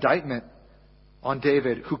that's an indictment on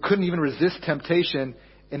David, who couldn't even resist temptation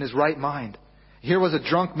in his right mind. Here was a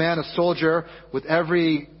drunk man, a soldier, with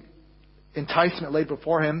every enticement laid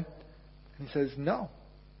before him. And he says, no,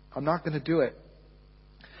 I'm not going to do it.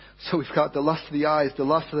 So we've got the lust of the eyes, the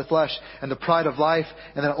lust of the flesh, and the pride of life.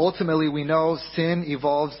 And then ultimately we know sin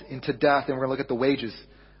evolves into death, and we're going to look at the wages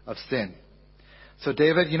of sin. So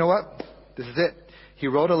David, you know what? This is it. He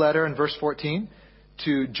wrote a letter in verse 14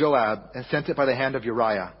 to Joab and sent it by the hand of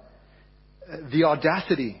Uriah. The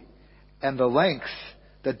audacity and the lengths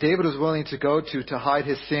that David was willing to go to hide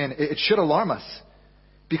his sin, it should alarm us.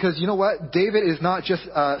 Because you know what? David is not just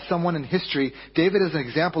someone in history. David is an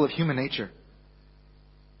example of human nature.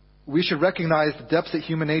 We should recognize the depths that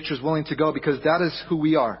human nature is willing to go, because that is who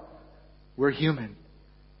we are. We're human.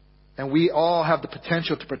 And we all have the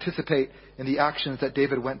potential to participate in the actions that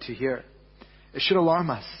David went to here. It should alarm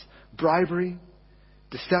us. Bribery,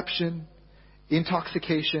 deception,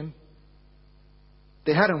 intoxication.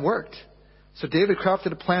 They hadn't worked. So David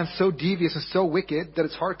crafted a plan so devious and so wicked that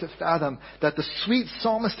it's hard to fathom that the sweet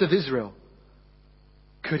psalmist of Israel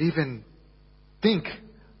could even think,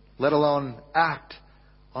 let alone act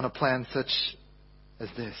on a plan such as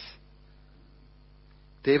this.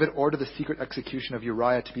 David ordered the secret execution of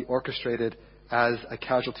Uriah to be orchestrated as a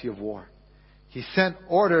casualty of war. He sent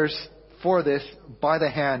orders for this by the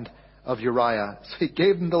hand of Uriah. So he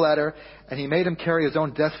gave him the letter, and he made him carry his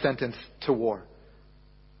own death sentence to war.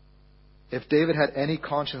 If David had any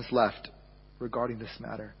conscience left regarding this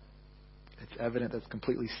matter, it's evident that's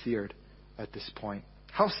completely seared at this point.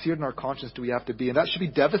 How seared in our conscience do we have to be? And that should be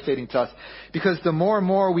devastating to us, because the more and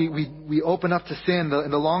more we open up to sin,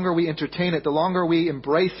 and the longer we entertain it, the longer we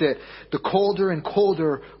embrace it, the colder and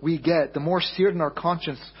colder we get, the more seared in our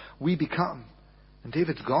conscience we become. And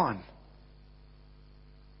David's gone.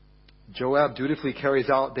 Joab dutifully carries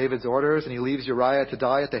out David's orders, and he leaves Uriah to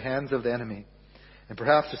die at the hands of the enemy. And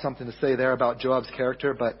perhaps there's something to say there about Joab's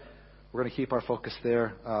character, but we're going to keep our focus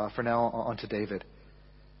there for now onto David.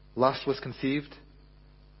 Lust was conceived,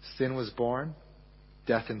 sin was born,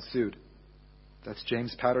 death ensued. That's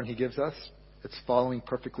James' pattern he gives us. It's following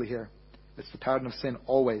perfectly here. It's the pattern of sin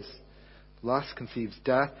always. Lust conceives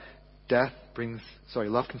death. Lust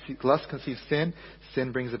conceives sin.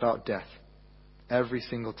 Sin brings about death. Every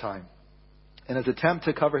single time. In his attempt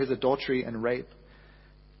to cover his adultery and rape,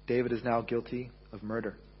 David is now guilty of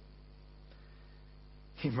murder.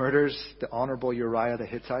 He murders the honorable Uriah the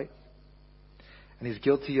Hittite, and he's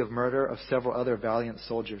guilty of murder of several other valiant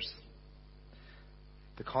soldiers.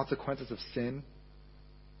 The consequences of sin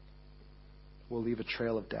will leave a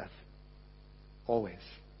trail of death. Always.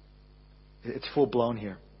 It's full blown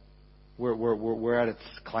here. We're at its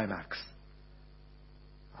climax.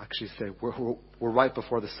 I actually say we're right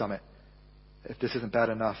before the summit. If this isn't bad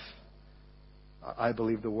enough, I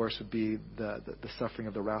believe the worst would be the suffering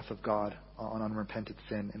of the wrath of God on unrepented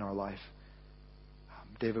sin in our life.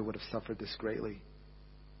 David would have suffered this greatly.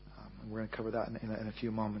 And we're going to cover that in a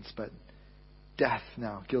few moments. But death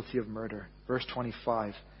now, guilty of murder. Verse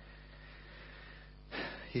 25.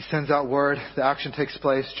 He sends out word. The action takes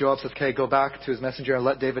place. Joab says, okay, go back to his messenger and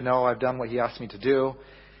let David know I've done what he asked me to do.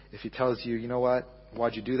 If he tells you, you know what,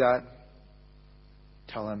 why'd you do that?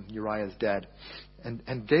 Tell him Uriah is dead.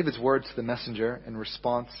 And David's words to the messenger in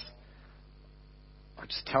response are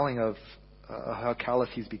just telling of how callous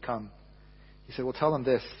he's become. He said, well, tell him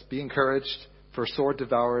this. Be encouraged, for a sword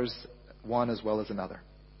devours one as well as another.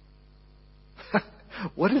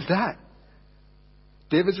 What is that?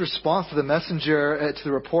 David's response to the messenger, to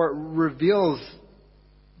the report, reveals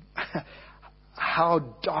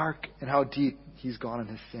how dark and how deep he's gone in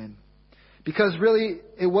his sin. Because really,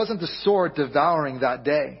 it wasn't the sword devouring that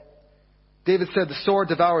day. David said the sword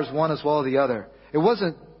devours one as well as the other. It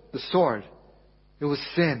wasn't the sword. It was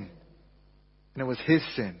sin. And it was his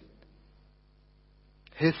sin.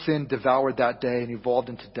 His sin devoured that day and evolved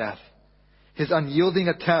into death. His unyielding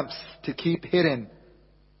attempts to keep hidden,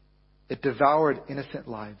 it devoured innocent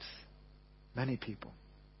lives. Many people.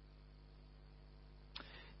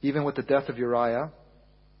 Even with the death of Uriah,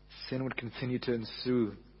 sin would continue to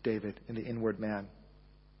ensue David in the inward man.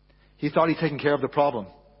 He thought he'd taken care of the problem.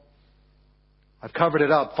 I've covered it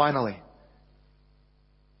up, finally.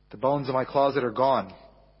 The bones of my closet are gone.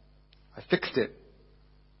 I fixed it.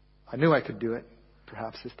 I knew I could do it.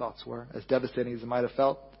 Perhaps his thoughts were, as devastating as it might have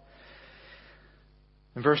felt.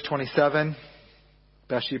 In verse 27,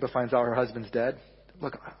 Bathsheba finds out her husband's dead.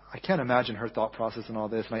 Look, I can't imagine her thought process in all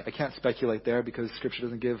this, and I can't speculate there because Scripture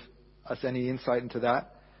doesn't give us any insight into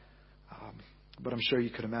that. But I'm sure you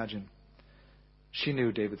could imagine. She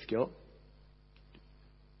knew David's guilt.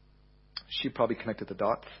 She probably connected the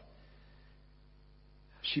dots.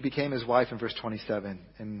 She became his wife in verse 27,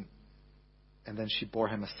 and then she bore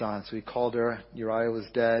him a son. So he called her. Uriah was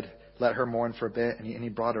dead. Let her mourn for a bit, and he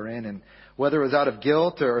brought her in. And whether it was out of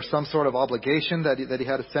guilt or some sort of obligation that he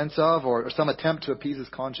had a sense of, or some attempt to appease his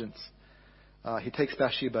conscience, he takes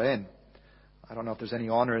Bathsheba in. I don't know if there's any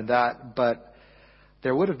honor in that, but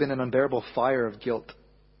there would have been an unbearable fire of guilt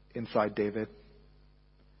inside David.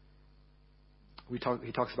 He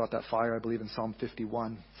talks about that fire, I believe, in Psalm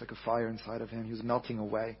 51. It's like a fire inside of him. He was melting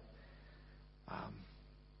away.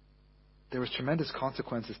 There was tremendous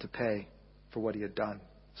consequences to pay for what he had done.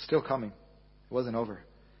 Still coming. It wasn't over.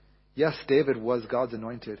 Yes, David was God's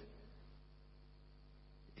anointed.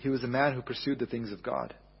 He was a man who pursued the things of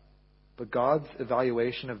God. But God's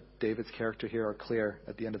evaluation of David's character here are clear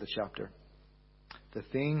at the end of the chapter. The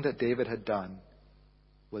thing that David had done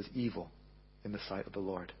was evil in the sight of the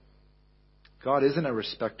Lord. God isn't a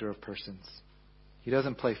respecter of persons. He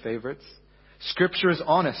doesn't play favorites. Scripture is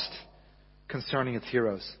honest concerning its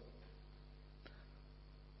heroes.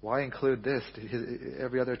 Why include this?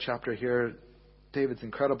 Every other chapter here, David's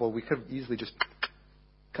incredible. We could have easily just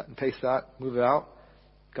cut and paste that, move it out.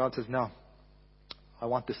 God says, no, I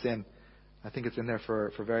want this in. I think it's in there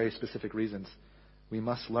for very specific reasons. We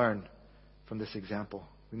must learn from this example.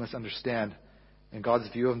 We must understand. And God's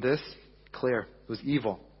view of this, clear. It was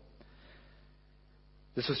evil.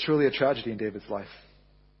 This was truly a tragedy in David's life.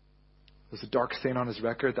 It was a dark stain on his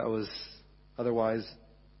record that was otherwise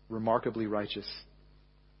remarkably righteous.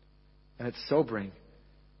 And it's sobering.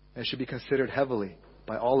 And it should be considered heavily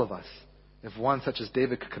by all of us. If one such as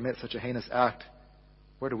David could commit such a heinous act,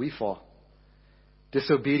 where do we fall?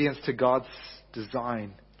 Disobedience to God's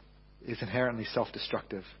design is inherently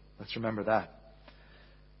self-destructive. Let's remember that.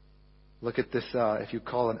 Look at this, if you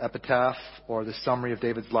call an epitaph or the summary of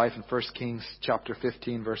David's life in 1 Kings chapter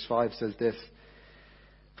 15, verse 5 says this.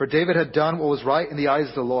 For David had done what was right in the eyes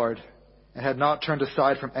of the Lord and had not turned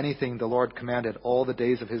aside from anything the Lord commanded all the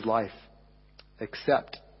days of his life,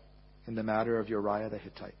 except in the matter of Uriah the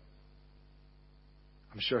Hittite.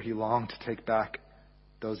 I'm sure he longed to take back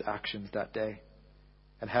those actions that day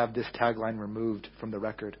and have this tagline removed from the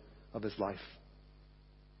record of his life.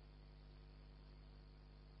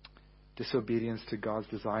 Disobedience to God's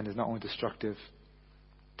design is not only destructive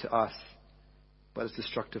to us, but it's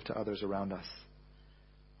destructive to others around us.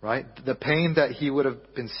 Right? The pain that he would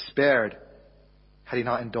have been spared had he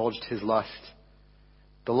not indulged his lust.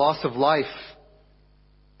 The loss of life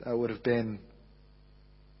that would have been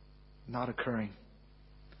not occurring.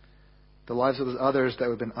 The lives of others that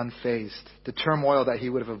would have been unfazed. The turmoil that he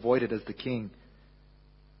would have avoided as the king.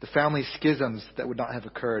 The family schisms that would not have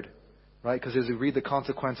occurred. Right? Because as we read the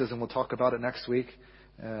consequences, and we'll talk about it next week,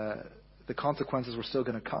 the consequences were still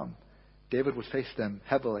going to come. David would face them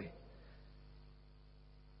heavily.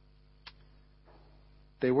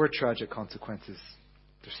 They were tragic consequences.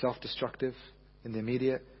 They're self-destructive in the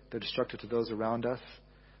immediate. They're destructive to those around us.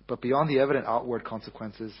 But beyond the evident outward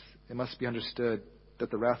consequences, it must be understood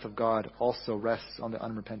that the wrath of God also rests on the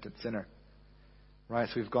unrepentant sinner. Right?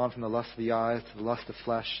 So we've gone from the lust of the eyes to the lust of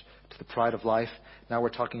flesh to the pride of life. Now we're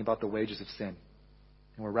talking about the wages of sin.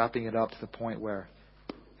 And we're wrapping it up to the point where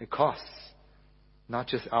it costs, not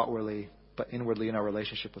just outwardly, but inwardly in our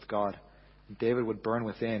relationship with God. And David would burn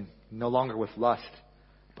within, no longer with lust,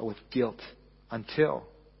 but with guilt, until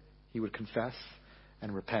he would confess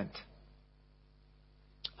and repent.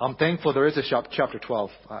 I'm thankful there is a chapter 12.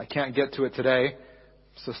 I can't get to it today,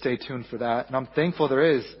 so stay tuned for that. And I'm thankful there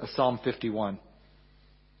is a Psalm 51.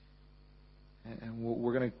 And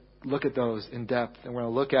we're going to look at those in depth. And we're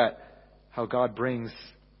going to look at how God brings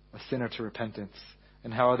a sinner to repentance.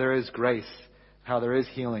 And how there is grace. How there is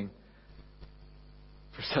healing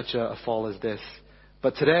for such a fall as this.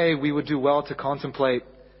 But today we would do well to contemplate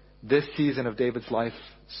this season of David's life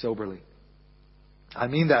soberly. I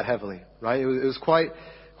mean that heavily, right? It was quite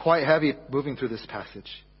heavy moving through this passage.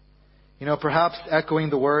 You know, perhaps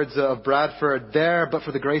echoing the words of Bradford, there, but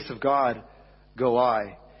for the grace of God, go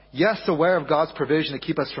I. Yes, aware of God's provision to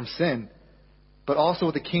keep us from sin, but also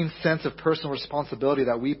with a keen sense of personal responsibility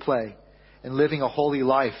that we play in living a holy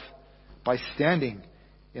life by standing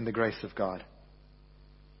in the grace of God.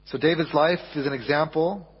 So David's life is an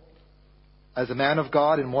example as a man of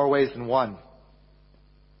God in more ways than one.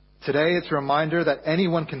 Today it's a reminder that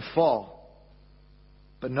anyone can fall,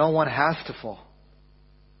 but no one has to fall.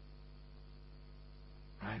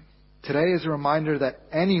 Right? Today is a reminder that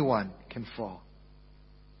anyone can fall.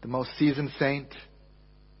 The most seasoned saint,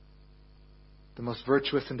 the most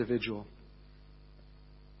virtuous individual.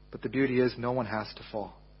 But the beauty is no one has to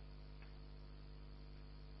fall.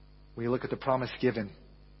 When you look at the promise given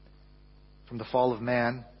from the fall of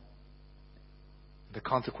man, the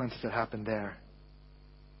consequences that happen there,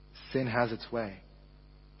 sin has its way,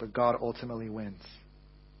 but God ultimately wins.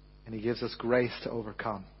 And He gives us grace to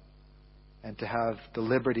overcome and to have the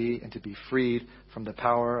liberty and to be freed from the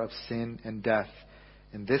power of sin and death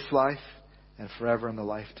in this life and forever in the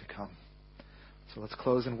life to come. So let's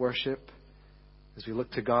close in worship as we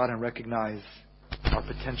look to God and recognize our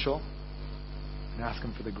potential and ask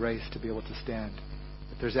Him for the grace to be able to stand.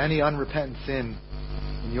 If there's any unrepentant sin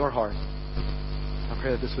in your heart, I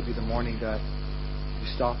pray that this would be the morning that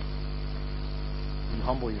you stop and you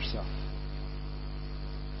humble yourself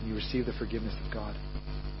and you receive the forgiveness of God.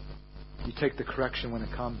 You take the correction when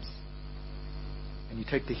it comes, and you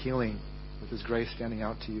take the healing with His grace standing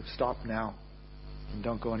out to you. Stop now and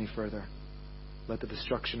don't go any further. Let the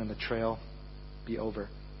destruction and the trail be over,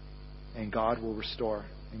 and God will restore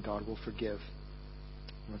and God will forgive.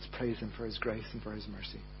 And let's praise Him for His grace and for His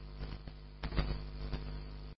mercy.